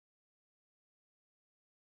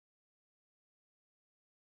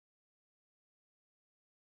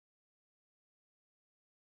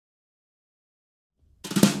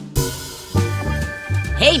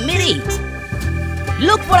Hey Miri,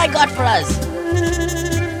 look what I got for us.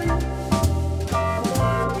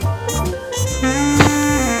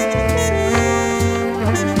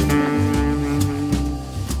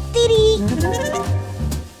 Tiri.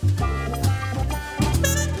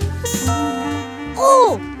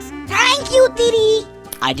 Oh, thank you, Tiri.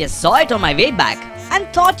 I just saw it on my way back and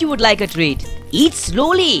thought you would like a treat. Eat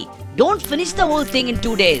slowly. Don't finish the whole thing in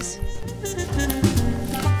 2 days.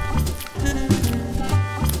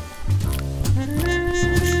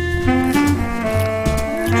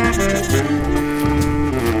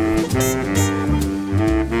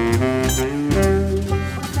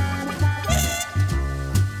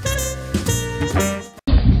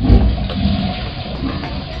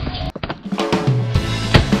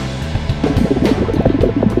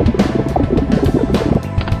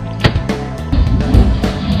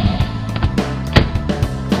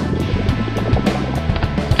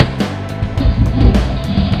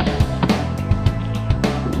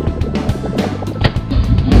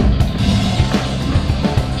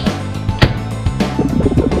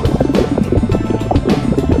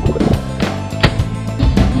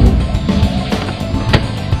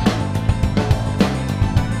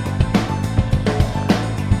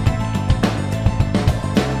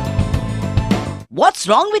 What's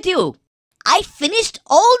wrong with you? I finished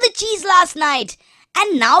all the cheese last night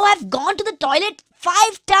and now I've gone to the toilet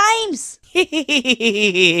 5 times.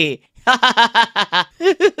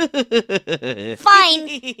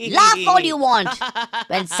 Fine, laugh all you want.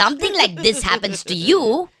 When something like this happens to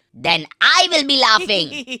you, then I will be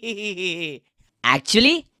laughing.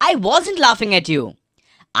 Actually, I wasn't laughing at you.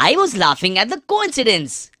 I was laughing at the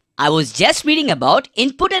coincidence. I was just reading about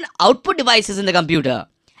input and output devices in the computer.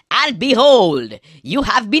 And behold, you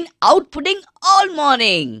have been outputting all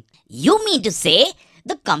morning. You mean to say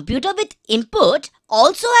the computer with input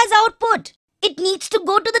also has output? It needs to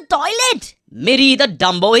go to the toilet. Miri the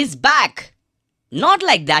Dumbo is back. Not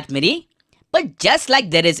like that, Miri. But just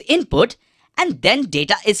like there is input and then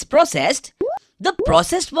data is processed, the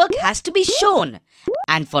processed work has to be shown.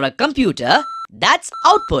 And for a computer, that's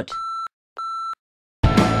output.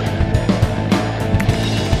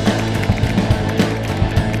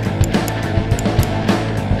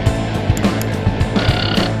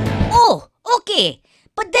 Okay,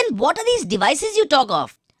 but then what are these devices you talk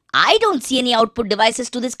of? I don't see any output devices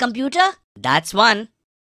to this computer. That's one.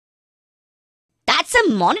 That's a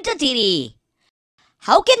monitor, Tiri.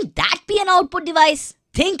 How can that be an output device?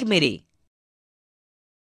 Think, Miri.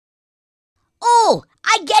 Oh,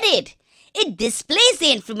 I get it. It displays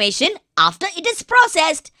the information after it is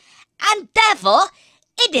processed and therefore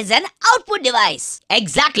it is an output device.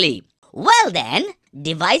 Exactly. Well then,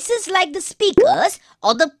 devices like the speakers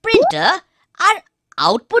or the printer are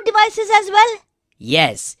output devices as well?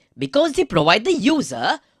 Yes, because they provide the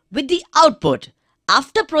user with the output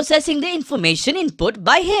after processing the information input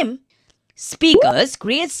by him. Speakers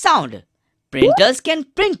create sound, printers can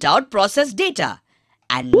print out processed data,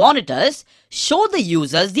 and monitors show the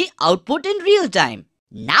users the output in real time.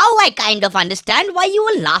 Now I kind of understand why you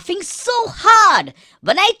were laughing so hard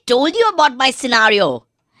when I told you about my scenario.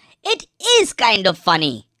 It is kind of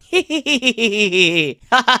funny. My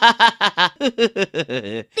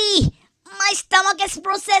stomach has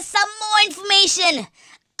processed some more information.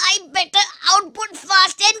 I better output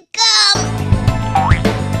fast and come.